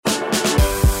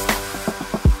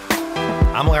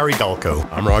I'm Larry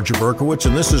Delco. I'm Roger Berkowitz,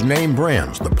 and this is Name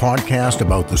Brands, the podcast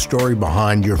about the story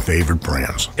behind your favorite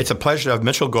brands. It's a pleasure to have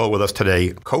Mitchell Gold with us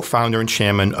today, co-founder and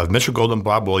chairman of Mitchell Gold and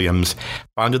Bob Williams,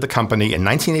 founded the company in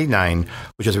 1989,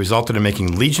 which has resulted in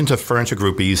making legions of furniture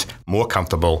groupies more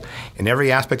comfortable. In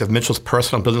every aspect of Mitchell's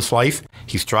personal and business life,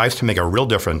 he strives to make a real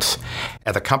difference.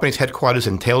 At the company's headquarters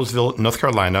in Taylorsville, North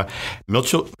Carolina,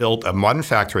 Mitchell built a modern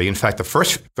factory, in fact, the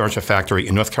first furniture factory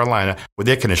in North Carolina with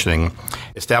air conditioning,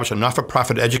 established a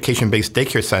not-for-profit education-based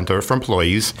daycare center for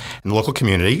employees in the local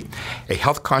community, a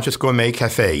health-conscious gourmet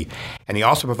cafe, and he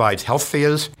also provides health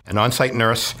fairs, an on-site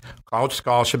nurse, college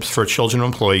scholarships for children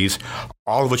and employees,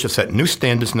 all of which have set new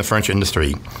standards in the furniture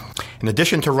industry. In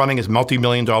addition to running his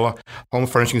multi-million-dollar home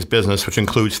furnishings business, which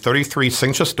includes 33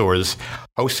 signature stores,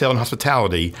 wholesale and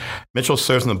hospitality, Mitchell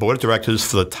serves on the board of directors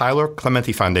for the Tyler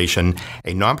Clementi Foundation,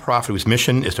 a nonprofit whose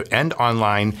mission is to end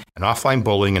online and offline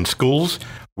bullying in schools,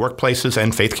 workplaces,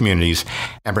 and faith communities,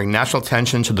 and bring national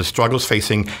attention to the struggles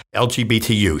facing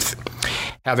LGBT youth.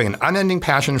 Having an unending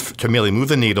passion to merely move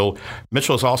the needle,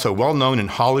 Mitchell is also well known in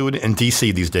Hollywood and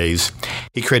D.C. these days.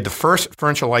 He created the first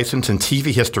furniture license in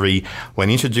TV history when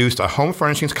he introduced a home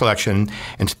furnishings collection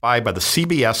inspired by the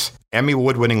CBS Emmy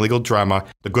Award-winning legal drama,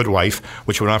 The Good Wife,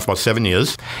 which went on for about 7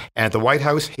 years. And at the White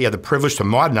House, he had the privilege to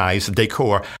modernize the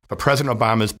decor for President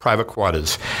Obama's private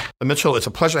quarters. So Mitchell, it's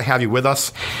a pleasure to have you with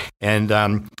us. And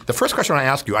the first question I want to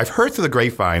ask you, I've heard through the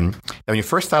grapevine that when you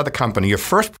first started the company, your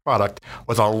first product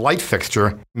was a light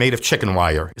fixture made of chicken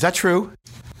wire. Is that true?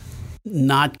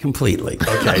 Not completely.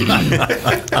 Okay.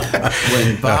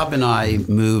 When Bob and I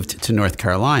moved to North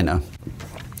Carolina,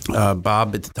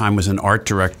 Bob at the time was an art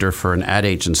director for an ad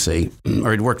agency,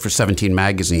 or he'd worked for 17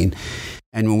 magazine.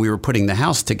 And when we were putting the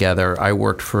house together, I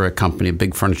worked for a company, a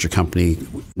big furniture company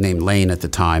named Lane at the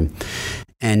time.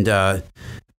 And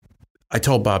I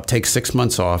told Bob, take 6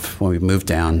 months off when we moved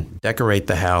down, decorate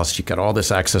the house. You got all this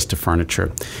access to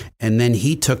furniture. And then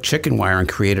he took chicken wire and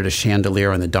created a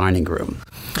chandelier in the dining room.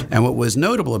 And what was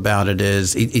notable about it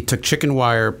is he took chicken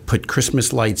wire, put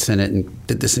Christmas lights in it, and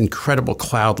did this incredible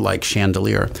cloud-like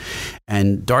chandelier.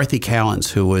 And Dorothy Callens,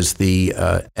 who was the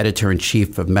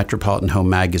editor-in-chief of Metropolitan Home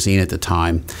magazine at the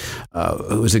time,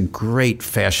 who was a great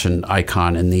fashion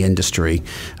icon in the industry,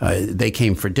 they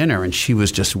came for dinner, and she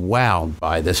was just wowed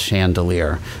by this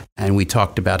chandelier. And we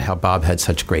talked about how Bob had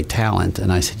such great talent.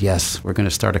 And I said, yes, we're going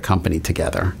to start a company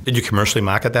together. Did you commercially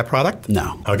market that product?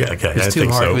 No. Okay. It was too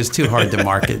hard. So. It was too hard to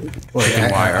market.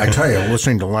 I tell you,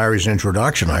 listening to Larry's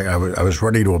introduction, I was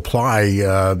ready to apply,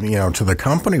 to the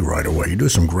company right away. You do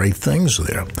some great things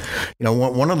there. You know,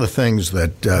 one of the things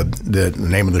that the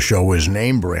name of the show is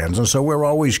Name Brands, and so we're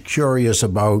always curious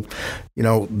about,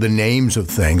 the names of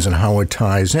things and how it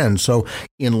ties in. So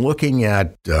in looking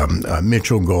at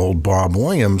Mitchell Gold, Bob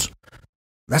Williams,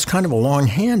 that's kind of a long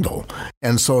handle.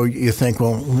 And so you think,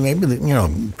 well, maybe,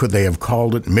 could they have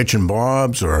called it Mitch and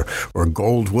Bob's or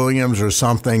Gold Williams or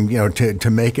something, to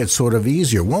make it sort of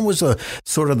easier? What was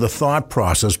sort of the thought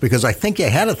process? Because I think you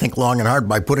had to think long and hard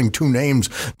by putting two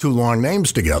long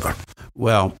names together.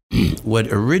 Well, what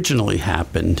originally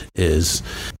happened is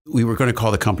we were going to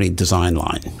call the company Design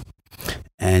Line.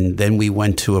 And then we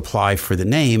went to apply for the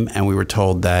name, and we were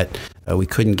told that we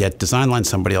couldn't get Design Line.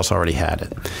 Somebody else already had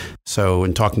it. So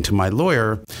in talking to my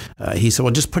lawyer, he said,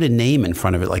 well, just put a name in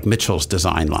front of it, like Mitchell's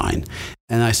Design Line.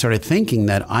 And I started thinking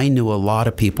that I knew a lot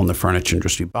of people in the furniture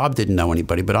industry. Bob didn't know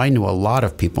anybody, but I knew a lot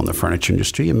of people in the furniture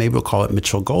industry, and maybe we'll call it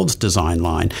Mitchell Gold's Design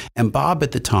Line. And Bob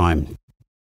at the time,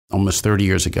 almost 30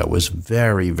 years ago, was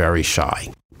very, very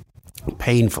shy,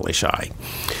 painfully shy.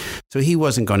 So he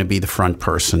wasn't going to be the front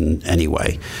person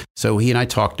anyway. So he and I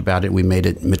talked about it. We made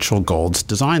it Mitchell Gold's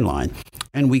Design Line.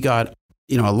 And we got,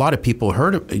 a lot of people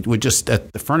heard of it, would just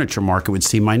at the furniture market would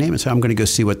see my name and say, I'm going to go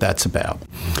see what that's about.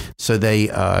 So they,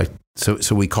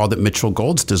 so we called it Mitchell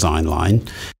Gold's Design Line.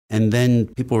 And then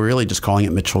people were really just calling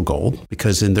it Mitchell Gold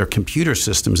because in their computer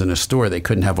systems in a store, they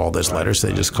couldn't have all those letters.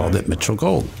 They just called it Mitchell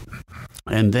Gold.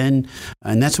 And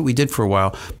that's what we did for a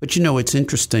while. But, it's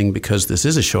interesting because this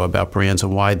is a show about brands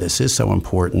and why this is so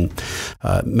important.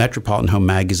 Metropolitan Home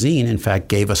magazine, in fact,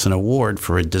 gave us an award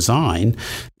for a design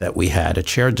that we had, a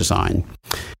chair design.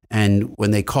 And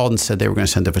when they called and said they were going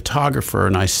to send a photographer,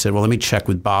 and I said, well, let me check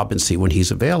with Bob and see when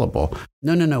he's available.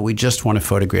 No, we just want to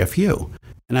photograph you.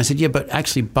 And I said, yeah, but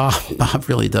actually Bob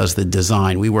really does the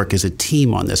design. We work as a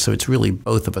team on this, so it's really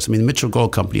both of us. I mean, the Mitchell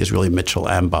Gold Company is really Mitchell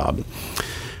and Bob.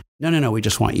 No, we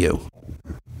just want you.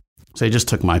 So they just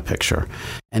took my picture.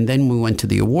 And then we went to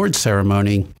the award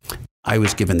ceremony. I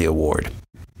was given the award.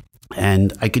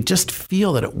 And I could just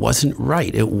feel that it wasn't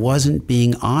right. It wasn't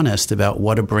being honest about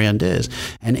what a brand is.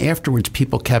 And afterwards,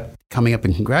 people kept coming up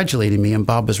and congratulating me, and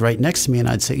Bob was right next to me, and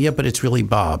I'd say, yeah, but it's really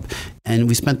Bob. And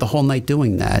we spent the whole night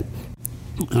doing that.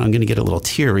 And I'm going to get a little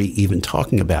teary even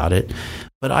talking about it.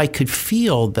 But I could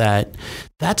feel that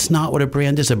that's not what a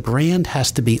brand is. A brand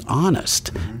has to be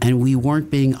honest. And we weren't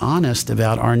being honest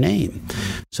about our name.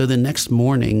 So the next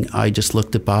morning, I just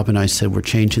looked at Bob and I said, we're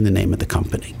changing the name of the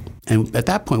company. And at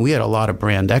that point, we had a lot of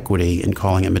brand equity in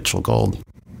calling it Mitchell Gold.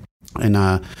 And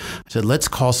I said, let's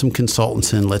call some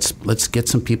consultants in. Let's get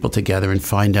some people together and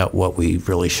find out what we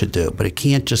really should do. But it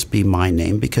can't just be my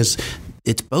name because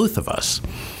it's both of us.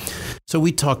 So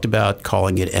we talked about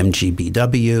calling it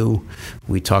MGBW.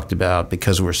 We talked about,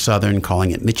 because we're Southern,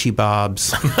 calling it Mitchie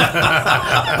Bob's.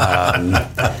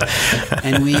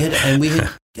 And we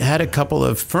had a couple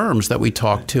of firms that we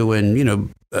talked to, and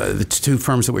the two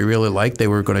firms that we really liked, they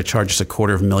were going to charge us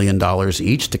 $250,000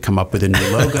 each to come up with a new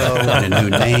logo and a new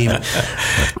name.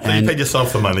 And you paid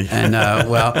yourself the money. And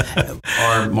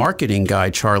our marketing guy,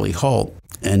 Charlie Holt,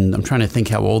 and I'm trying to think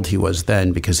how old he was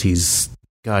then, because he's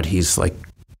like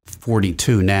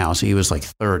 42 now, so he was like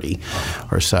 30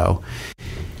 or so.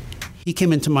 He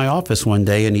came into my office one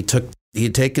day and he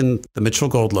had taken the Mitchell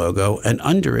Gold logo, and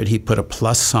under it he put a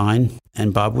plus sign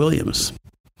and Bob Williams.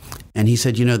 And he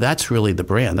said, that's really the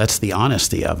brand. That's the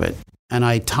honesty of it. And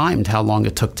I timed how long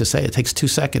it took to say. It takes 2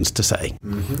 seconds to say.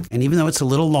 Mm-hmm. And even though it's a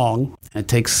little long, it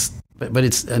takes, but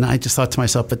it's, and I just thought to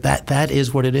myself, but that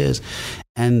is what it is.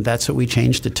 And that's what we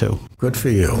changed it to. Good for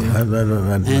you.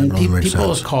 And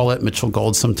people call it Mitchell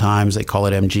Gold sometimes. They call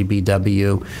it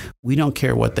MGBW. We don't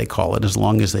care what they call it as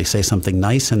long as they say something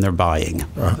nice and they're buying.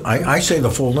 I say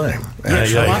the full name.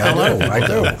 Actually, I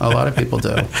do. A lot of people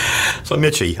do. So,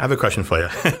 Mitchie, I have a question for you.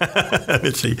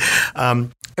 Mitchie,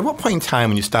 at what point in time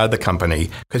when you started the company,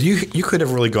 because you could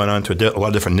have really gone on to a lot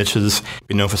of different niches,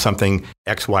 been known for something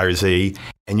X, Y, or Z,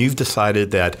 and you've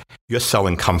decided that you're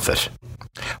selling comfort.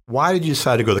 Why did you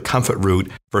decide to go the comfort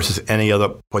route versus any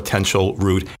other potential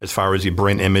route as far as your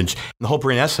brand image and the whole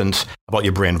brand essence about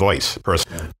your brand voice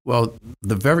personally? Well,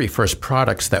 the very first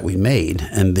products that we made,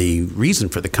 and the reason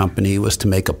for the company, was to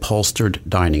make upholstered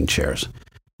dining chairs.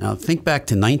 Now, think back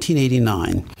to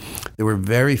 1989. There were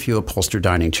very few upholstered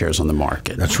dining chairs on the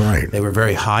market. That's right. They were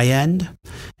very high-end.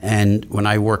 And when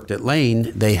I worked at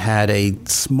Lane, they had a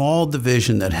small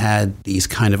division that had these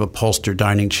kind of upholstered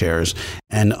dining chairs.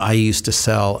 And I used to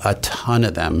sell a ton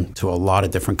of them to a lot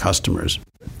of different customers.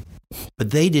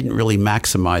 But they didn't really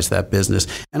maximize that business.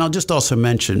 And I'll just also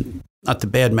mention, not to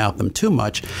badmouth them too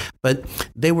much, but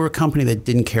they were a company that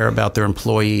didn't care about their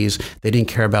employees. They didn't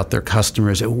care about their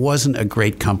customers. It wasn't a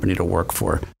great company to work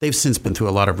for. They've since been through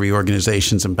a lot of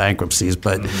reorganizations and bankruptcies,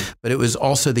 but it was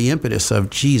also the impetus of,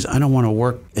 geez, I don't want to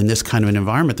work in this kind of an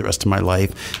environment the rest of my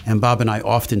life. And Bob and I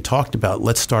often talked about,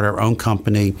 let's start our own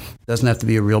company. It doesn't have to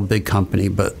be a real big company,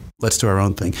 but let's do our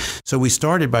own thing. So we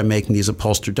started by making these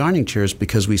upholstered dining chairs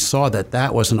because we saw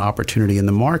that was an opportunity in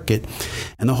the market.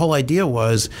 And the whole idea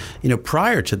was,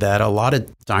 prior to that, a lot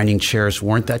of dining chairs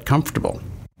weren't that comfortable.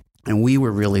 And we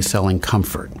were really selling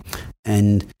comfort.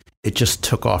 And it just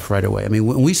took off right away. I mean,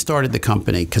 when we started the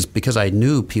company, because I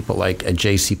knew people like at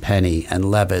JCPenney and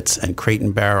Levitt's and Crate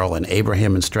and Barrel and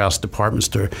Abraham and Straus Department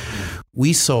Store,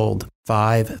 we sold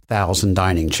 5,000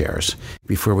 dining chairs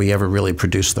before we ever really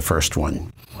produced the first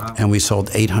one. Wow. And we sold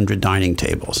 800 dining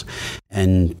tables.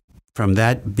 And from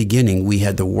that beginning, we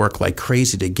had to work like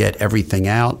crazy to get everything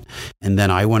out. And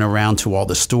then I went around to all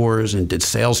the stores and did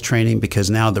sales training, because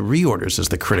now the reorders is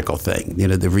the critical thing, the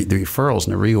referrals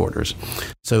and the reorders.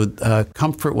 So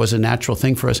comfort was a natural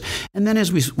thing for us. And then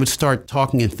as we would start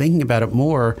talking and thinking about it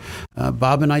more,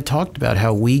 Bob and I talked about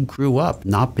how we grew up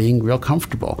not being real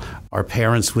comfortable. Our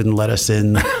parents wouldn't let us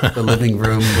in the living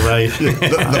room. Right.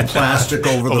 the plastic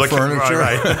over the furniture.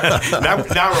 Right. Now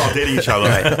we're all dating each other.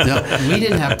 Right. No, we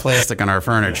didn't have plastic on our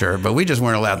furniture, but we just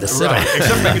weren't allowed to sit on it.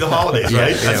 Except maybe the holidays,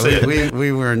 right? That's it.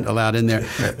 We weren't allowed in there.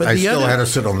 But I still had to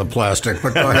sit on the plastic,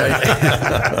 but go ahead.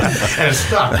 And it's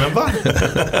stuck,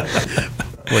 remember?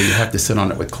 Well, you have to sit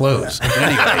on it with clothes.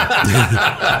 Anyway.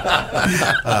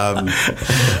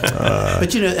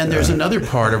 But, and there's another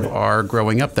part of our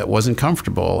growing up that wasn't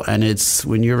comfortable. And it's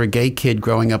when you're a gay kid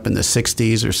growing up in the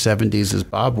 60s or 70s, as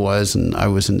Bob was, and I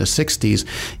was in the 60s,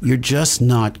 you're just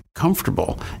not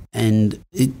comfortable. And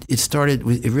it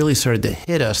really started to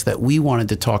hit us that we wanted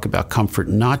to talk about comfort,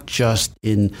 not just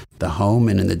in the home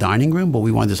and in the dining room, but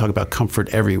we wanted to talk about comfort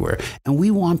everywhere. And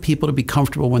we want people to be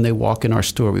comfortable when they walk in our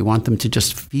store. We want them to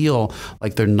just feel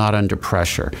like they're not under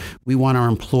pressure. We want our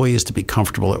employees to be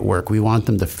comfortable at work. We want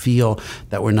them to feel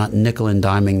that we're not nickel and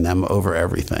diming them over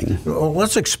everything. Well,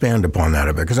 let's expand upon that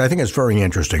a bit, because I think it's very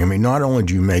interesting. I mean, not only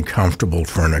do you make comfortable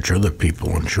furniture that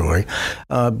people enjoy,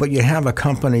 but you have a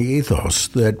company company ethos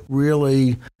that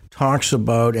really talks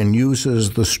about and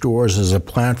uses the stores as a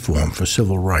platform for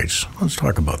civil rights. Let's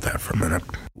talk about that for a minute.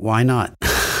 Why not?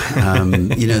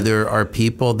 There are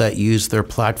people that use their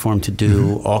platform to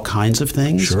do all kinds of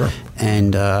things. Sure.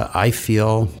 And I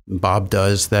feel, Bob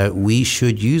does, that we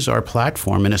should use our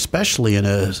platform, and especially in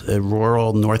a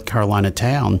rural North Carolina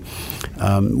town,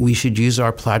 we should use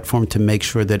our platform to make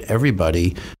sure that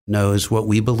everybody knows what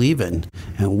we believe in.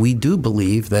 And we do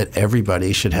believe that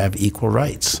everybody should have equal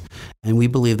rights. And we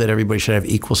believe that everybody should have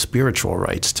equal spiritual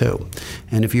rights, too.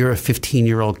 And if you're a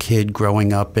 15-year-old kid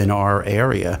growing up in our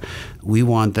area, we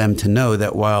want them to know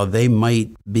that while they might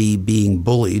be being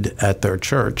bullied at their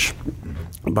church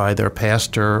by their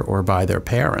pastor or by their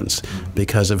parents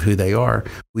because of who they are,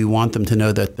 we want them to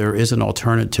know that there is an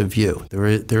alternative view.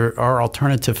 There are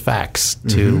alternative facts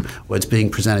to what's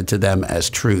being presented to them as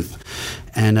truth.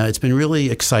 And it's been really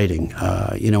exciting.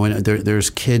 And there's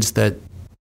kids that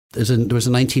there was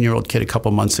a 19-year-old kid a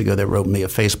couple months ago that wrote me a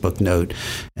Facebook note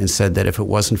and said that if it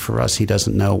wasn't for us, he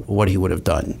doesn't know what he would have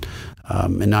done.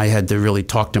 And I had to really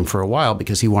talk to him for a while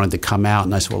because he wanted to come out.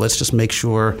 And I said, well, let's just make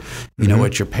sure you know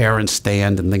what your parents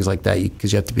stand and things like that,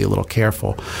 because you have to be a little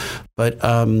careful. But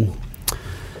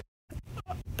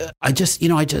I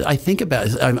think about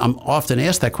it. I'm often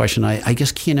asked that question. I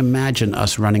just can't imagine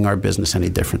us running our business any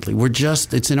differently.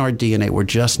 It's in our DNA. We're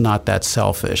just not that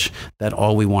selfish that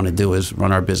all we want to do is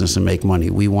run our business and make money.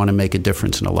 We want to make a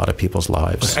difference in a lot of people's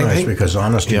lives. That's nice, because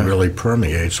honesty really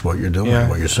permeates what you're doing,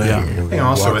 what you're saying. You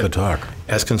also, walk the talk.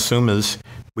 As consumers,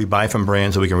 we buy from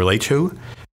brands that we can relate to.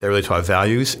 They relate to our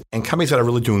values, and companies that are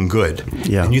really doing good.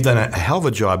 Yeah. And you've done a hell of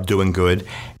a job doing good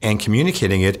and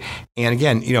communicating it. And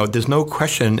again, there's no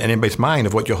question in anybody's mind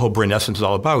of what your whole brand essence is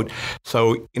all about.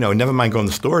 So, never mind going to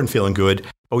the store and feeling good,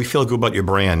 but we feel good about your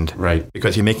brand. Right.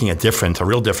 Because you're making a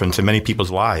real difference in many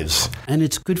people's lives. And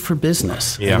it's good for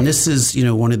business. Yeah. And this is,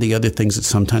 one of the other things that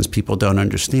sometimes people don't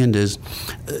understand is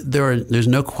there's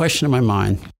no question in my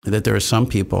mind that there are some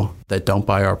people that don't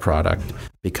buy our product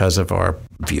because of our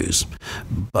views.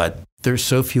 But they're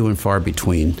so few and far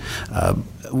between.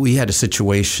 We had a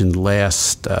situation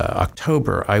last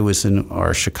October. I was in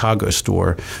our Chicago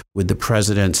store with the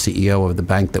president, CEO of the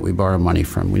bank that we borrow money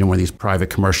from, one of these private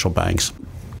commercial banks.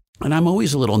 And I'm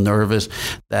always a little nervous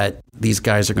that these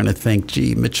guys are going to think,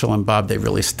 gee, Mitchell and Bob, they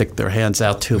really stick their hands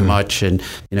out too much. And,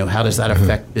 how does that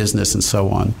affect business and so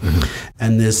on?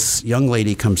 And this young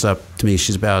lady comes up to me.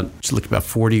 She looked about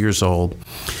 40 years old.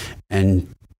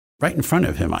 And right in front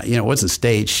of him, it wasn't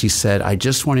staged. She said, I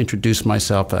just want to introduce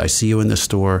myself. I see you in the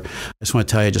store. I just want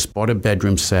to tell you, I just bought a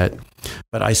bedroom set.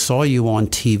 But I saw you on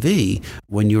TV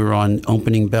when you were on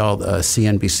Opening Bell, a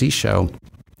CNBC show,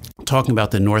 talking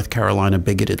about the North Carolina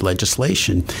bigoted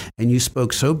legislation. And you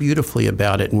spoke so beautifully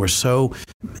about it and were so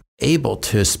able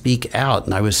to speak out.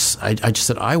 And I just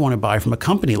said, I want to buy from a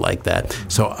company like that.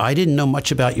 So I didn't know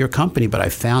much about your company, but I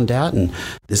found out, and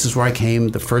this is where I came,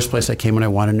 the first place I came when I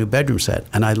wanted a new bedroom set.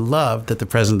 And I love that the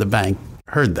president of the bank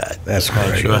heard that. That's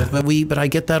great. Sure. But I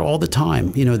get that all the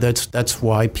time. That's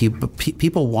why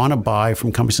people want to buy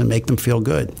from companies that make them feel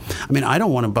good. I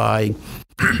don't want to buy.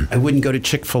 I wouldn't go to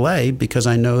Chick-fil-A because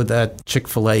I know that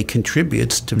Chick-fil-A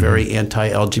contributes to very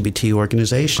anti-LGBT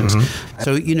organizations.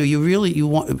 So, you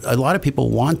want, a lot of people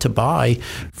want to buy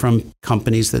from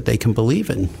companies that they can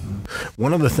believe in.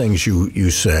 One of the things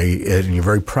you say, and you're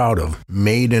very proud of,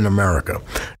 made in America.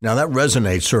 Now, that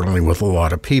resonates certainly with a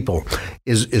lot of people.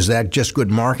 Is that just good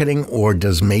marketing, or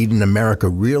does made in America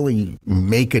really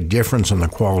make a difference in the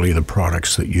quality of the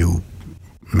products that you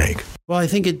make? Well, I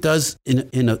think it does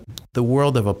in the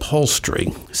world of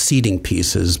upholstery, seating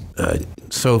pieces,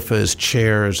 sofas,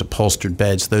 chairs, upholstered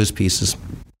beds, those pieces.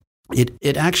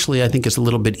 It actually, I think, is a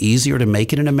little bit easier to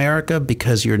make it in America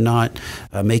because you're not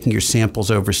making your samples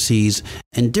overseas.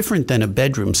 And different than a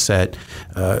bedroom set,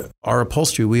 our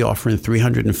upholstery, we offer in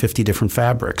 350 different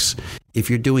fabrics. If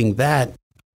you're doing that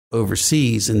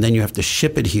overseas and then you have to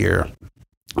ship it here,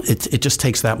 it just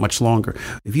takes that much longer.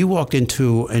 If you walked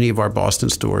into any of our Boston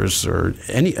stores or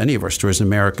any of our stores in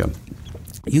America,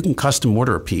 you can custom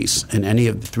order a piece in any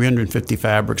of the 350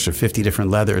 fabrics or 50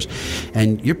 different leathers,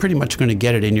 and you're pretty much going to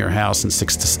get it in your house in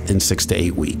 6 to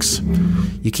 8 weeks.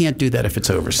 You can't do that if it's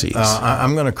overseas.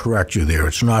 I'm going to correct you there.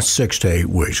 It's not 6 to 8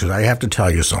 weeks. I have to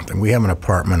tell you something. We have an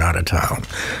apartment out of town,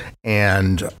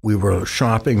 and we were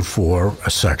shopping for a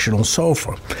sectional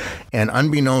sofa. And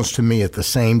unbeknownst to me, at the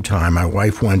same time, my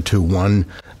wife went to one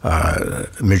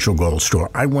Mitchell Gold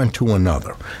store. I went to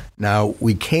another. Now,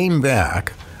 we came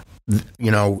back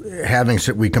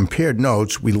we compared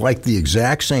notes. We liked the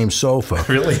exact same sofa.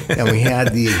 Really? And we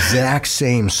had the exact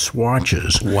same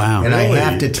swatches. Wow. And Really? I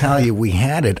have to tell you, we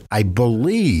had it, I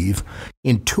believe,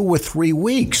 in 2 or 3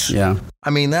 weeks. Yeah. I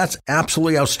mean, that's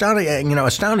absolutely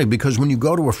astounding because when you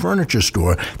go to a furniture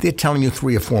store, they're telling you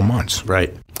 3 or 4 months.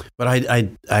 Right. But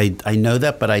I know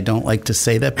that, but I don't like to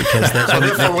say that because that's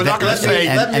therefore, we're not going to say.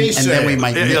 and then we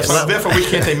might miss. Therefore, we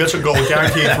can't say Mitchell Gold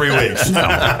guaranteed in 3 weeks. No.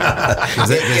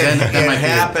 It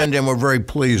happened, and we're very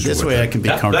pleased with it. This way I can be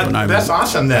comfortable. That's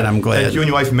awesome. That I'm glad. that you and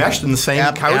your wife meshed in the same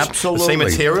couch, absolutely. the same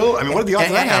material. I mean, what are the odds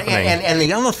of that happening? And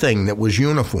the other thing that was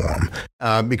uniform,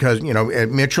 because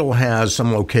Mitchell has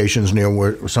some locations near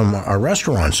where some of our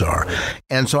restaurants are,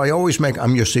 and so I always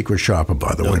I'm your secret shopper,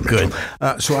 by the way, Mitchell.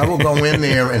 Good. So I will go in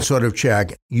there and sort of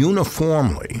check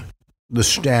uniformly. The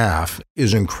staff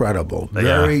is incredible,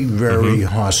 very, very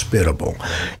hospitable.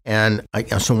 And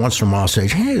so once in a while I'll say,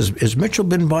 hey, has Mitchell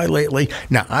been by lately?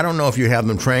 Now, I don't know if you have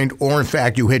them trained or, in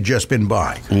fact, you had just been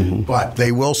by. But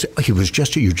they will say, he was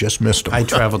just here, you just missed him. I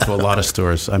travel to a lot of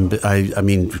stores. I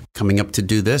mean, coming up to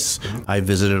do this, I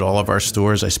visited all of our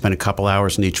stores. I spent a couple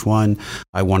hours in each one.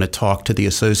 I want to talk to the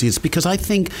associates because I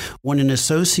think when an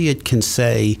associate can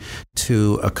say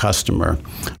to a customer,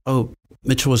 oh,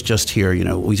 Mitchell was just here.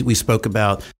 We spoke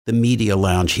about the media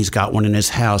lounge. He's got one in his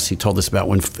house. He told us about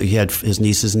when he had his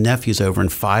nieces and nephews over,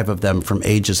 and 5 of them from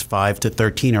ages 5 to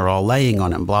 13 are all laying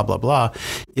on him, blah, blah, blah.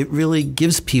 It really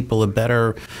gives people a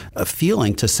better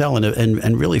feeling to sell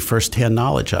and really firsthand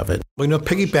knowledge of it. Well,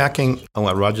 piggybacking on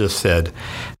what Roger said,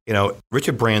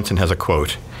 Richard Branson has a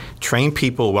quote, train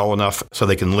people well enough so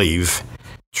they can leave,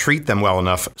 treat them well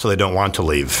enough so they don't want to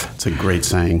leave. It's a great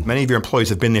saying. Many of your employees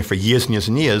have been there for years and years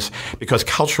and years because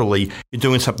culturally you're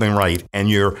doing something right, and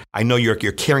I know you're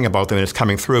caring about them and it's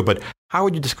coming through. But how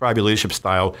would you describe your leadership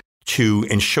style to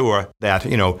ensure that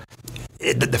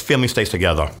the family stays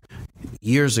together?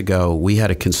 Years ago, we had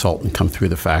a consultant come through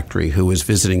the factory who was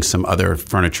visiting some other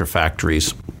furniture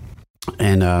factories,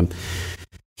 and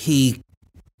he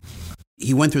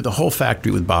went through the whole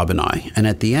factory with Bob and I. And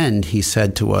at the end, he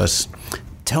said to us,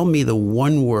 tell me the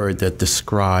one word that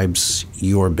describes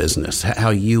your business, how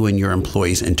you and your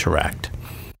employees interact.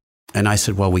 And I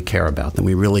said, well, we care about them.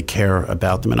 We really care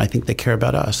about them. And I think they care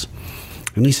about us.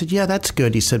 And he said, yeah, that's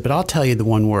good. He said, but I'll tell you the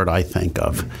one word I think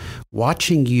of.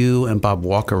 Watching you and Bob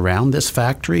walk around this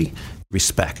factory,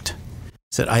 respect.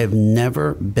 He said, I have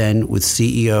never been with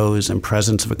CEOs and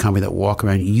presidents of a company that walk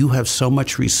around. You have so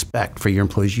much respect for your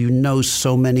employees. You know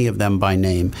so many of them by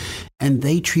name. And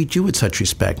they treat you with such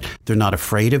respect. They're not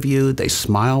afraid of you. They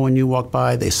smile when you walk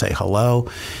by. They say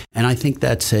hello. And I think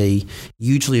that's a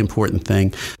hugely important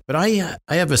thing. But I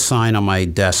have a sign on my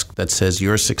desk that says,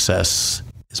 your success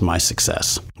is my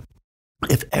success.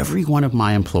 If every one of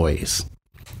my employees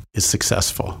is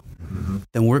successful,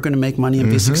 then we're going to make money and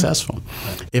be successful.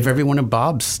 If every one of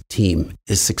Bob's team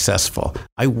is successful,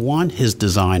 I want his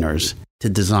designers to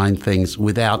design things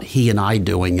without he and I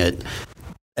doing it,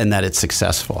 and that it's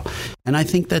successful. And I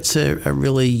think that's a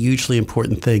really hugely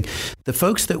important thing. The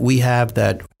folks that we have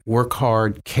that work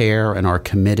hard, care, and are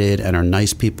committed and are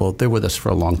nice people, they're with us for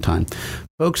a long time.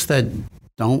 Folks that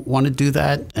don't want to do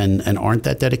that and aren't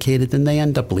that dedicated, then they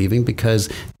end up leaving because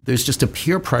there's just a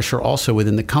peer pressure also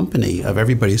within the company of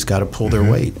everybody's got to pull their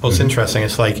weight. Well, it's interesting.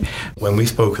 It's like when we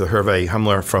spoke with Hervé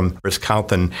Hummler from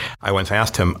Ritz-Carlton, I once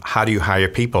asked him, how do you hire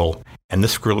people? And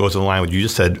this goes in line with what you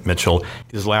just said, Mitchell.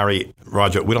 He says, Larry,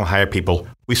 Roger, we don't hire people,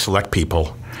 we select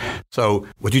people. So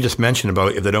what you just mentioned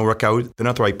about if they don't work out, they're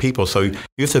not the right people. So you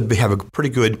have to have a pretty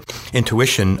good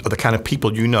intuition of the kind of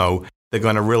people they're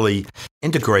going to really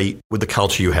integrate with the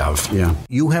culture you have. Yeah.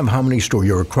 You have how many stores?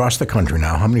 You're across the country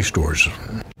now. How many stores?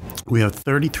 We have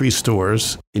 33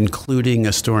 stores, including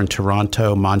a store in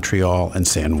Toronto, Montreal, and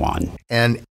San Juan.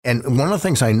 And one of the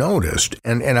things I noticed,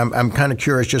 and I'm kind of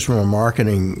curious just from a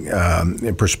marketing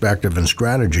perspective and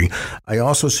strategy, I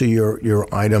also see your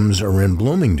items are in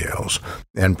Bloomingdale's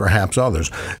and perhaps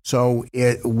others. So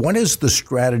what is the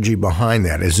strategy behind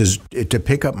that? Is it to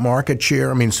pick up market share?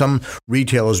 I mean, some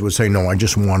retailers would say, no, I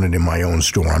just want it in my own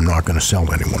store. I'm not going to sell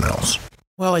to anyone else.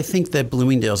 Well, I think that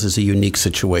Bloomingdale's is a unique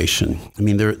situation. I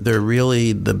mean, they're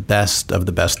really the best of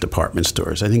the best department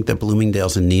stores. I think that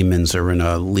Bloomingdale's and Neiman's are in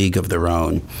a league of their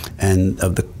own and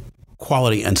of the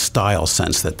quality and style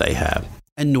sense that they have.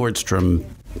 And Nordstrom,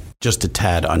 just a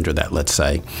tad under that, let's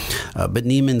say. But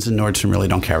Neiman's and Nordstrom really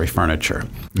don't carry furniture.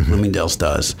 Bloomingdale's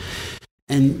does.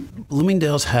 And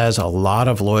Bloomingdale's has a lot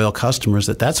of loyal customers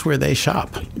that's where they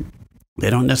shop. They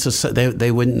don't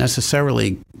they wouldn't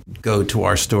necessarily go to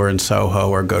our store in Soho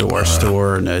or go to our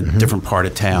store in a different part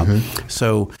of town.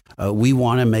 So we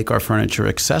want to make our furniture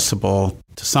accessible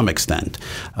to some extent.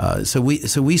 So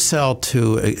we sell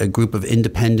to a group of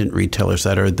independent retailers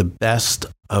that are the best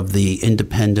of the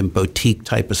independent boutique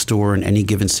type of store in any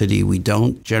given city. We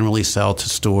don't generally sell to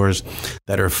stores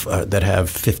that have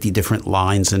 50 different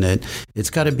lines in it. It's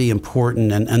got to be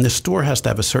important, and the store has to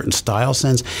have a certain style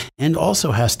sense and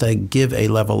also has to give a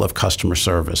level of customer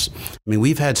service. I mean,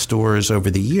 we've had stores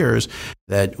over the years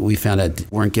that we found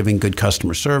that weren't giving good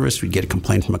customer service. We'd get a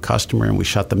complaint from a customer and we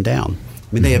shut them down.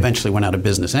 I mean, they eventually went out of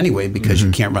business anyway because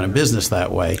you can't run a business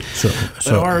that way.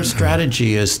 So our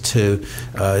strategy is to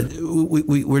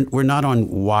we're not on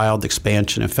wild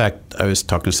expansion. In fact, I was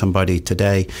talking to somebody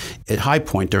today at High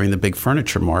Point during the big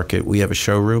furniture market. We have a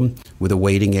showroom with a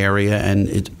waiting area, and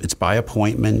it's by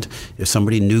appointment. If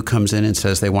somebody new comes in and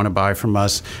says they want to buy from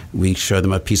us, we show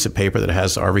them a piece of paper that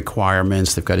has our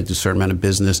requirements. They've got to do a certain amount of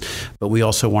business, but we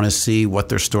also want to see what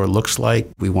their store looks like.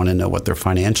 We want to know what their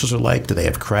financials are like. Do they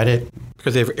have credit?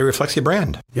 Because it reflects your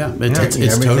brand. Yeah,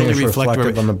 it's totally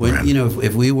reflective on the brand.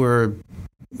 If we were,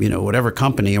 whatever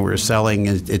company and we were selling,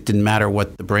 it didn't matter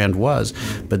what the brand was.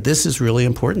 But this is really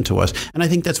important to us. And I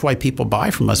think that's why people buy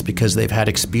from us, because they've had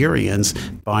experience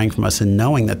buying from us and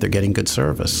knowing that they're getting good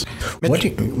service.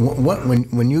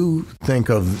 When you think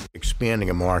of expanding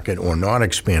a market or not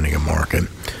expanding a market,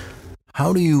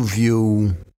 how do you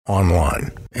view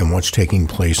online and what's taking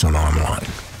place on online?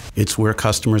 It's where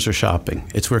customers are shopping.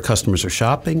 It's where customers are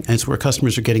shopping, and it's where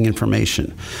customers are getting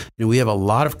information. We have a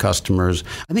lot of customers.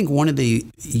 I think one of the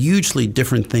hugely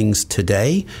different things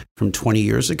today from 20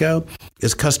 years ago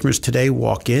is customers today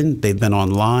walk in, they've been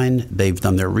online, they've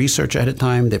done their research ahead of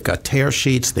time, they've got tear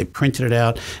sheets, they've printed it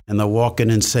out, and they'll walk in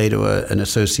and say to an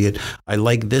associate, I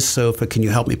like this sofa, can you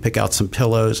help me pick out some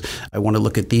pillows? I want to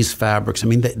look at these fabrics. I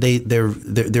mean,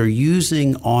 they're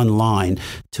using online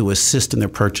to assist in their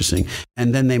purchasing.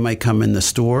 And then they might come in the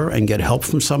store and get help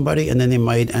from somebody, and then they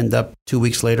might end up 2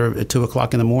 weeks later at 2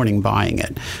 o'clock in the morning buying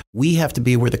it. We have to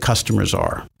be where the customers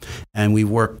are. And we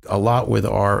work a lot with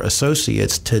our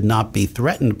associates to not be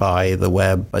threatened by the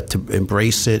web, but to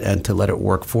embrace it and to let it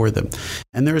work for them.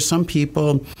 And there are some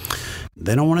people,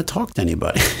 they don't want to talk to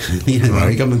anybody. We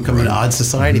become an odd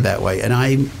society that way. And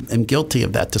I am guilty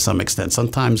of that to some extent.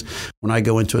 Sometimes when I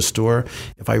go into a store,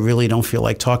 if I really don't feel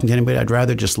like talking to anybody, I'd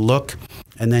rather just look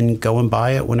and then go and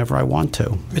buy it whenever I want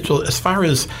to. Mitchell, as far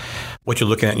as what you're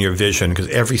looking at in your vision, because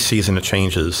every season it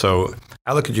changes. So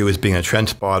I look at you as being a trend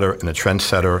spotter and a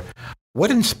trendsetter.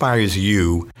 What inspires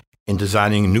you in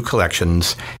designing new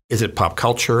collections? Is it pop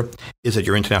culture? Is it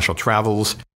your international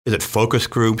travels? Is it focus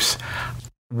groups?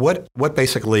 What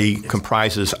basically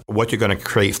comprises what you're going to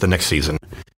create for the next season?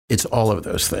 It's all of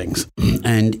those things.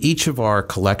 And each of our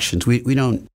collections, we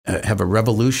don't have a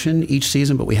revolution each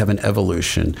season, but we have an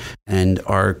evolution. And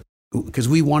because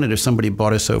we wanted, if somebody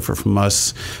bought a sofa from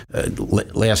us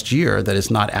last year, that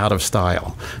is not out of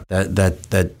style,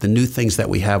 that the new things that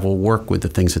we have will work with the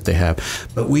things that they have.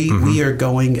 But we are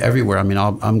going everywhere. I mean,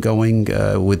 I'm going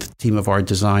with a team of our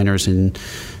designers in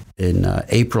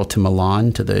April to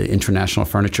Milan, to the International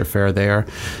Furniture Fair there.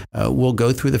 We'll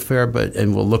go through the fair,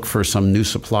 and we'll look for some new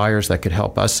suppliers that could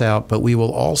help us out. But we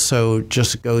will also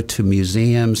just go to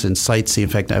museums and sightsee. In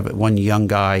fact, I have one young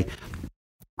guy,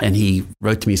 and he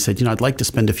wrote to me, he said, I'd like to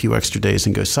spend a few extra days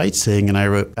and go sightseeing. And I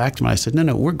wrote back to him, I said,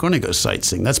 no, we're going to go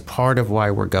sightseeing. That's part of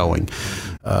why we're going.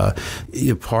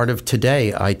 Part of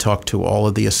today, I talk to all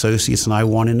of the associates, and I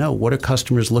want to know, what are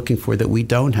customers looking for that we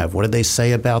don't have? What do they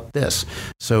say about this?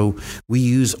 So we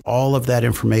use all of that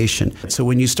information. So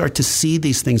when you start to see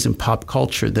these things in pop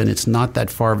culture, then it's not that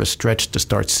far of a stretch to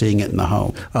start seeing it in the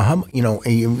home.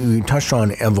 You touched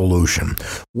on evolution.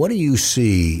 What do you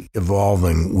see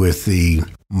evolving with the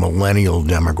millennial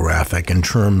demographic in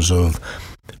terms of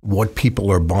what people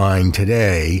are buying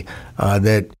today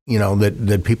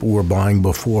that people were buying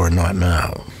before, not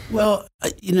now? Well,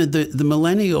 the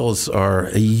millennials are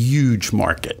a huge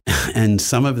market, and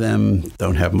some of them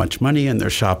don't have much money, and they're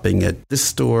shopping at this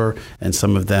store, and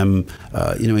some of them,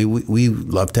 we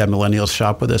love to have millennials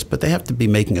shop with us, but they have to be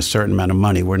making a certain amount of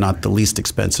money. We're not the least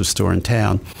expensive store in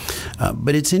town.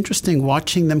 But it's interesting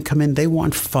watching them come in. They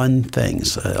want fun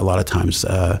things a lot of times,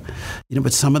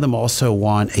 but some of them also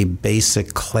want a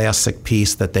basic classic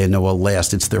piece that they know will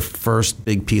last. It's their first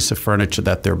big piece of furniture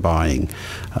that they're buying.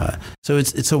 So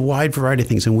it's a wide variety of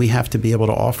things, and we have to be able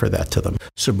to offer that to them.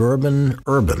 Suburban,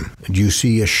 urban, do you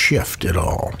see a shift at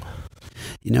all?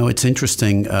 It's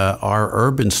interesting. Our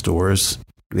urban stores,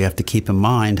 we have to keep in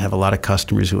mind, have a lot of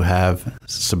customers who have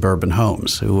suburban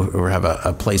homes, who have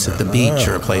a place at the beach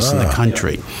or a place in the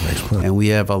country. And we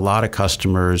have a lot of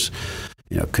customers,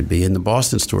 could be in the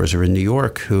Boston stores or in New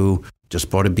York, who just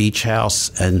bought a beach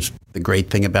house, and the great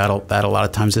thing about that a lot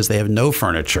of times is they have no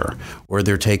furniture, or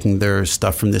they're taking their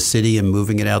stuff from the city and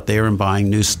moving it out there and buying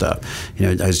new stuff. You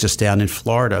know, I was just down in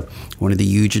Florida. One of the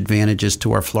huge advantages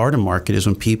to our Florida market is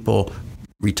when people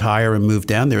retire and move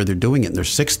down there, they're doing it in their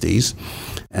 60s,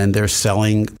 and they're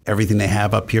selling everything they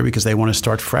have up here because they want to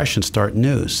start fresh and start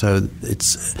new. So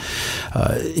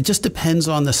it just depends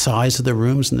on the size of the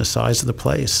rooms and the size of the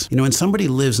place. You know, when somebody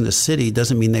lives in a city, it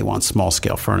doesn't mean they want small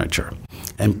scale furniture.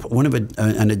 And one of a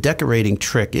decorating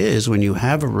trick is when you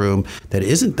have a room that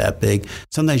isn't that big,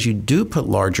 sometimes you do put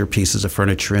larger pieces of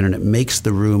furniture in, and it makes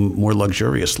the room more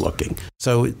luxurious looking.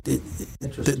 So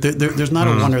there's not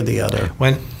a one or the other.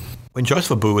 When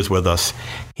Joseph Abou was with us,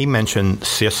 he mentioned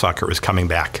seersucker is coming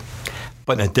back,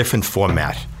 but in a different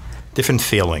format, different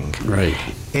feeling. Right.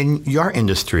 In your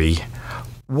industry,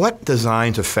 what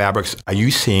designs of fabrics are you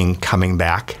seeing coming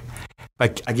back?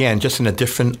 Like, again, just in a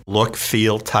different look,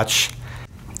 feel, touch?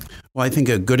 Well, I think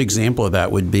a good example of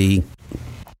that would be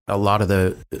a lot of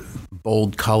the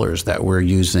bold colors that we're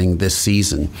using this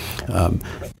season.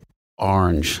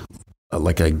 Orange,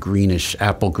 like a greenish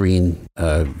apple green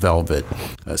velvet,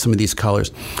 some of these colors.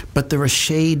 But they're a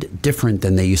shade different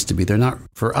than they used to be. They're not,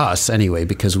 for us anyway,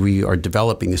 because we are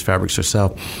developing these fabrics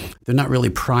ourselves, they're not really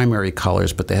primary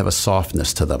colors, but they have a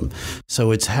softness to them.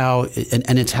 So it's how,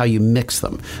 and it's how you mix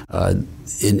them.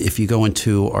 If you go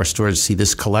into our stores to see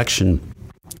this collection,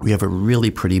 we have a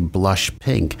really pretty blush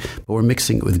pink, but we're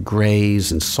mixing it with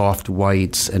grays and soft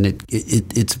whites, and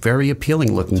it's very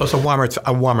appealing looking. So it's a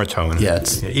warmer tone. Yeah.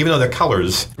 Even though they're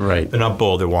colors, right, they're not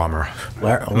bold, they're warmer.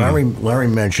 Larry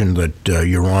mentioned that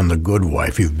you're on The Good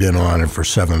Wife. You've been on it for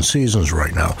 7 seasons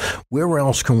right now. Where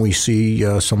else can we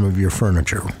see some of your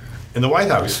furniture? In the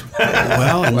White House.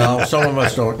 Well, some of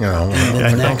us don't,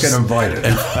 don't get invited.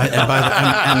 And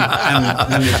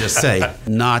let me just say,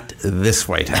 not this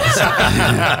White House.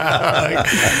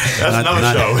 That's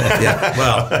another show. Yeah,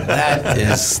 well, that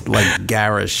is like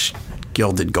garish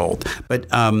gilded gold. But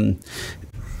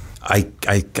I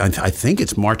think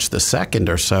it's March the 2nd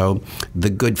or so. The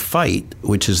Good Fight,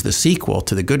 which is the sequel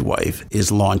to The Good Wife,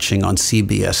 is launching on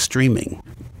CBS streaming.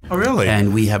 Oh, really?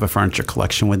 And we have a furniture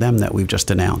collection with them that we've just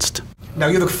announced. Now,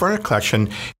 you have a furniture collection.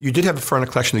 You did have a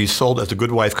furniture collection that you sold as the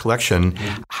Good Wife collection.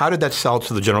 Mm-hmm. How did that sell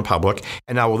to the general public?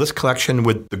 And now, will this collection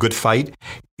with The Good Fight,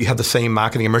 you have the same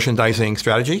marketing and merchandising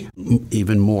strategy?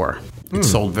 Even more. It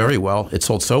sold very well. It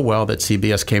sold so well that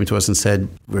CBS came to us and said,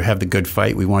 we have The Good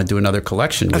Fight. We want to do another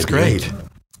collection. That's great.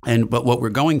 But what we're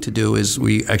going to do is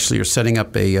we actually are setting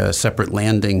up a separate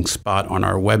landing spot on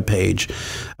our webpage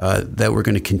that we're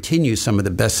going to continue some of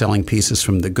the best-selling pieces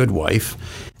from The Good Wife,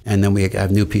 and then we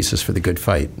have new pieces for The Good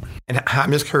Fight. And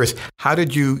I'm just curious, how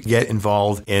did you get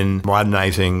involved in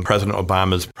modernizing President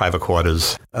Obama's private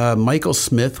quarters? Michael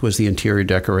Smith was the interior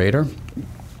decorator,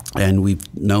 and we've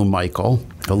known Michael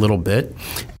a little bit.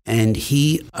 And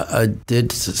he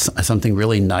did something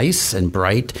really nice and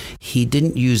bright. He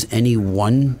didn't use any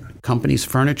one company's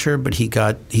furniture, but he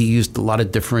used a lot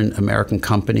of different American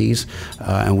companies,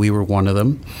 and we were one of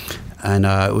them. And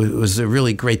it was a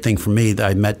really great thing for me that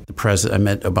I met the president. I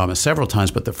met Obama several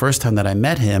times, but the first time that I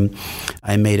met him,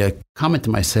 I made a comment to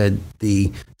him. I said,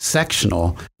 the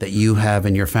sectional that you have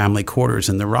in your family quarters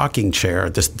in the rocking chair,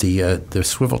 the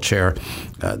swivel chair,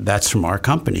 that's from our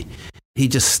company. He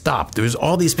just stopped. There was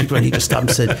all these people, and he just stopped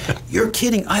and said, "You're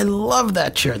kidding. I love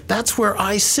that chair. That's where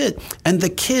I sit. And the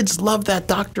kids love that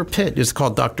Dr. Pitt." It's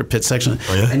called Dr. Pitt section.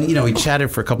 Oh, yeah? And, we chatted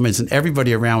for a couple minutes, and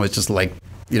everybody around was just like,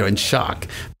 in shock.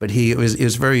 But it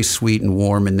was very sweet and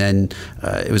warm. And then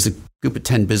it was a group of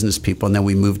 10 business people, and then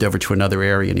we moved over to another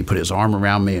area, and he put his arm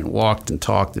around me and walked and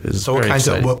talked. It was very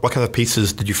exciting. What kind of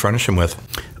pieces did you furnish him with?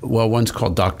 Well, one's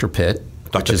called Dr. Pitt.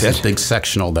 Which is this big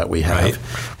sectional that we have. Right.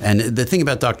 And the thing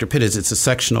about Dr. Pitt is it's a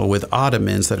sectional with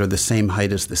ottomans that are the same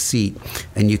height as the seat.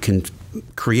 And you can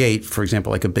create, for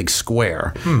example, like a big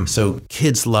square. So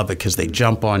kids love it because they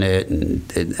jump on it and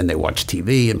they watch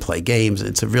TV and play games.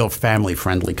 It's a real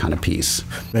family-friendly kind of piece.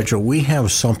 Mitchell, we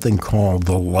have something called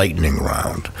the lightning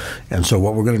round. And so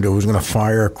what we're going to do is we're going to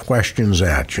fire questions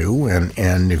at you.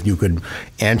 And if you could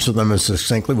answer them as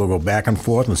succinctly, we'll go back and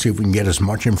forth and see if we can get as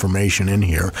much information in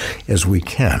here as we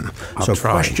can. I'll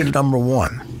try. Question number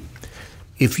 1.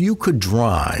 If you could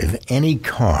drive any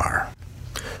car,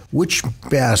 which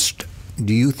best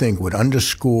do you think would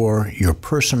underscore your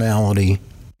personality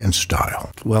and style?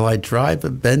 Well, I drive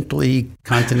a Bentley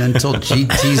Continental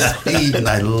GTC, and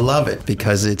I love it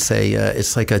because it's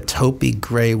like a taupey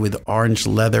gray with orange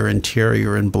leather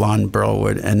interior and blonde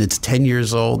burlwood, and it's 10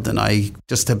 years old, and I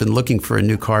just have been looking for a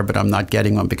new car, but I'm not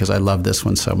getting one because I love this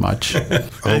one so much. Okay,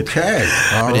 all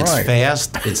right. But it's right.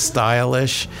 fast, it's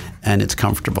stylish, and it's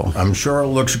comfortable. I'm sure it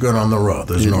looks good on the road.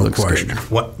 There's no question.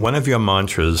 One of your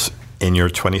mantras in your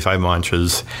 25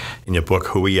 mantras in your book,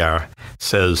 Who We Are,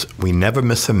 says, we never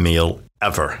miss a meal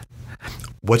ever.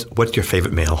 What's your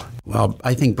favorite meal? Well,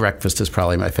 I think breakfast is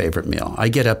probably my favorite meal. I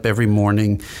get up every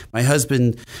morning. My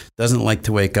husband doesn't like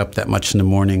to wake up that much in the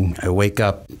morning. I wake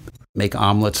up, make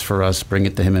omelets for us, bring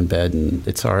it to him in bed, and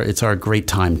it's our great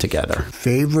time together.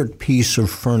 Favorite piece of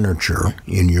furniture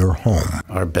in your home?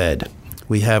 Our bed.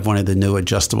 We have one of the new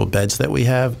adjustable beds that we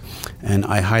have, and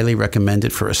I highly recommend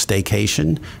it for a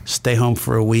staycation. Stay home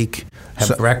for a week,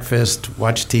 have breakfast,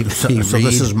 watch TV, read. So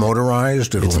this is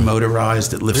motorized? It's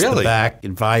motorized. It lifts the back.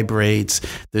 It vibrates.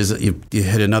 You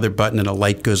hit another button and a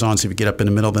light goes on. So if you get up in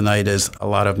the middle of the night, as a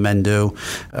lot of men do,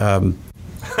 the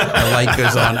light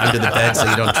goes on under the bed so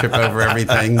you don't trip over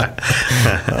everything.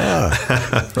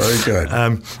 Very good.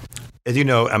 As you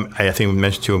know, I think we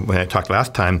mentioned to you when I talked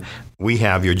last time, we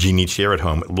have your Genie chair at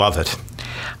home. Love it.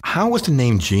 How was the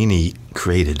name Genie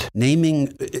created? Naming,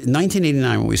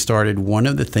 1989 when we started, one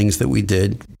of the things that we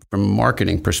did from a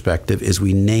marketing perspective is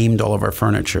we named all of our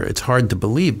furniture. It's hard to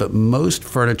believe, but most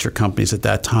furniture companies at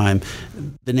that time,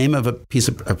 the name of a piece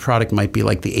of a product might be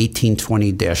like the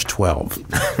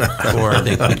 1820-12, or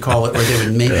they would call it, or they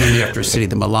would name it after a city,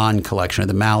 the Milan collection or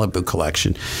the Malibu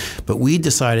collection. But we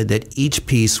decided that each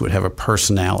piece would have a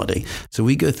personality. So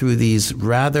we go through these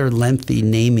rather lengthy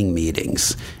naming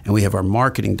meetings, and we have our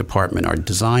marketing department, our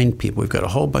design people. We've got a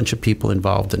whole bunch of people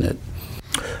involved in it.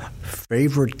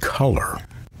 Favorite color?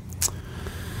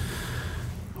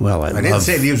 Well, I didn't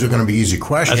say these were going to be easy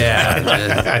questions. Yeah.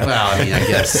 Well, I mean, I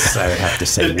guess I would have to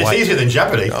say white. It's easier than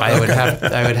Jeopardy. I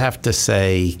would have to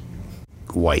say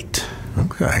white.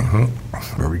 Okay.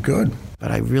 Very good. But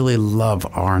I really love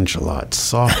orange a lot.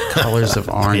 Soft colors of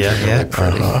orange are really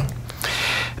pretty.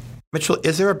 Mitchell,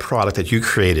 is there a product that you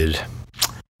created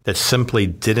that simply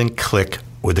didn't click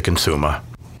with the consumer?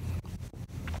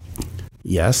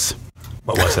 Yes.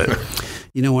 What was it?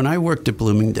 You know, when I worked at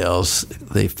Bloomingdale's,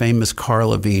 the famous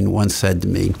Carl Levine once said to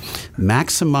me,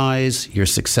 maximize your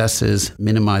successes,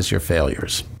 minimize your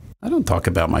failures. I don't talk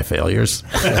about my failures.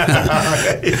 But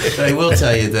I will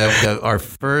tell you that our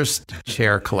first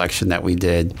chair collection that we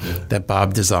did, that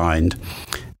Bob designed,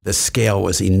 the scale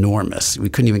was enormous. We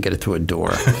couldn't even get it through a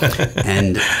door.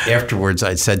 And afterwards,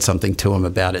 I'd said something to him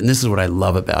about it. And this is what I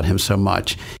love about him so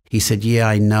much. He said, yeah,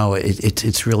 I know.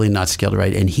 It's really not scaled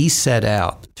right. And he set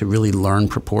out to really learn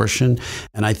proportion.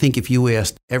 And I think if you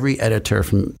asked every editor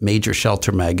from major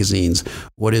shelter magazines,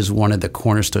 what is one of the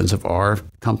cornerstones of our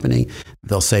company,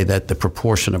 they'll say that the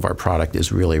proportion of our product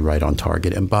is really right on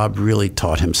target. And Bob really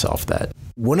taught himself that.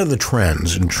 What are the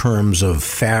trends in terms of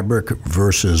fabric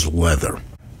versus leather?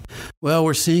 Well,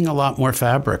 we're seeing a lot more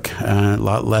fabric, a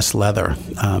lot less leather,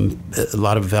 a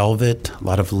lot of velvet, a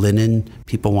lot of linen.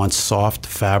 People want soft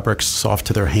fabrics, soft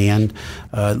to their hand.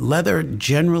 Leather,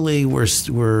 generally,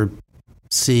 we're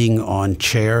seeing on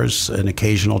chairs, an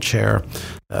occasional chair.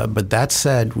 But that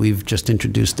said, we've just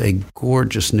introduced a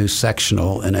gorgeous new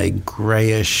sectional in a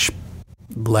grayish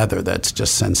leather that's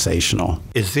just sensational.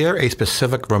 Is there a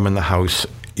specific room in the house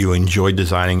you enjoy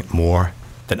designing more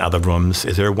than other rooms?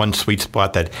 Is there one sweet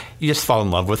spot that you just fall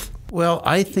in love with? Well,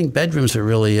 I think bedrooms are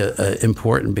really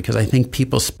important because I think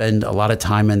people spend a lot of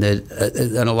time in it,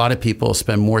 and a lot of people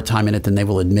spend more time in it than they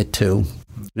will admit to. You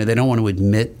know, they don't want to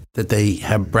admit that they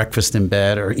have breakfast in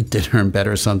bed or eat dinner in bed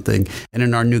or something. And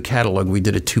in our new catalog, we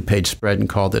did a 2-page spread and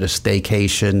called it a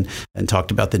staycation and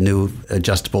talked about the new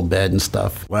adjustable bed and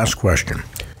stuff. Last question.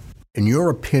 In your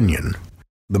opinion,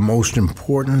 the most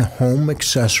important home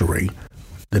accessory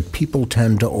that people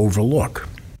tend to overlook?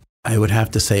 I would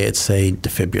have to say it's a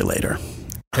defibrillator.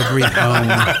 Every home,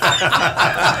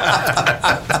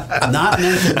 not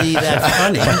meant to be that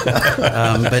funny,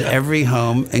 but every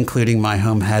home, including my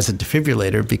home, has a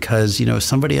defibrillator because, you know, if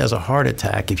somebody has a heart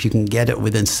attack, if you can get it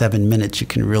within 7 minutes, you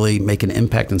can really make an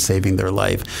impact in saving their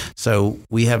life. So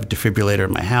we have a defibrillator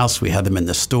in my house. We have them in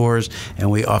the stores,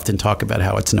 and we often talk about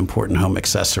how it's an important home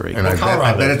accessory. And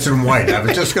I bet it's in white. I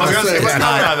was just going to say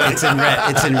that. It's in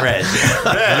red. It's in red.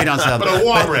 We don't sell but a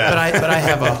warm red. But I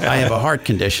have a heart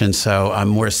condition, so I'm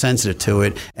more sensitive to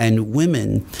it. And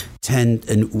women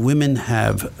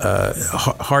have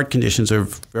heart conditions are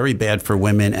very bad for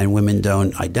women, and women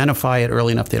don't identify it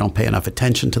early enough. They don't pay enough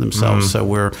attention to themselves. So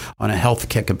we're on a health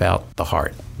kick about the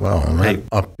heart. Well, on that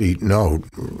upbeat note,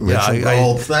 Mitchell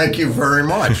Gold, thank you very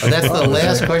much. That's the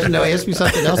last question. Now ask me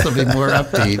something else that'll be more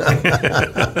upbeat.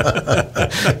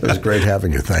 It was great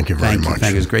having you. Thank you very much.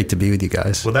 Thank you. It was great to be with you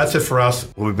guys. Well, that's it for us.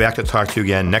 We'll be back to talk to you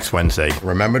again next Wednesday.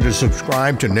 Remember to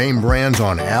subscribe to Name Brands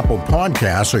on Apple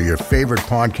Podcasts or your favorite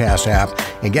podcast podcast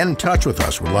app and get in touch with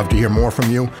us. We'd love to hear more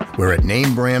from you. We're at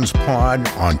Name Brands Pod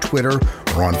on Twitter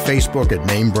or on Facebook at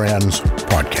Name Brands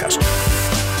Podcast.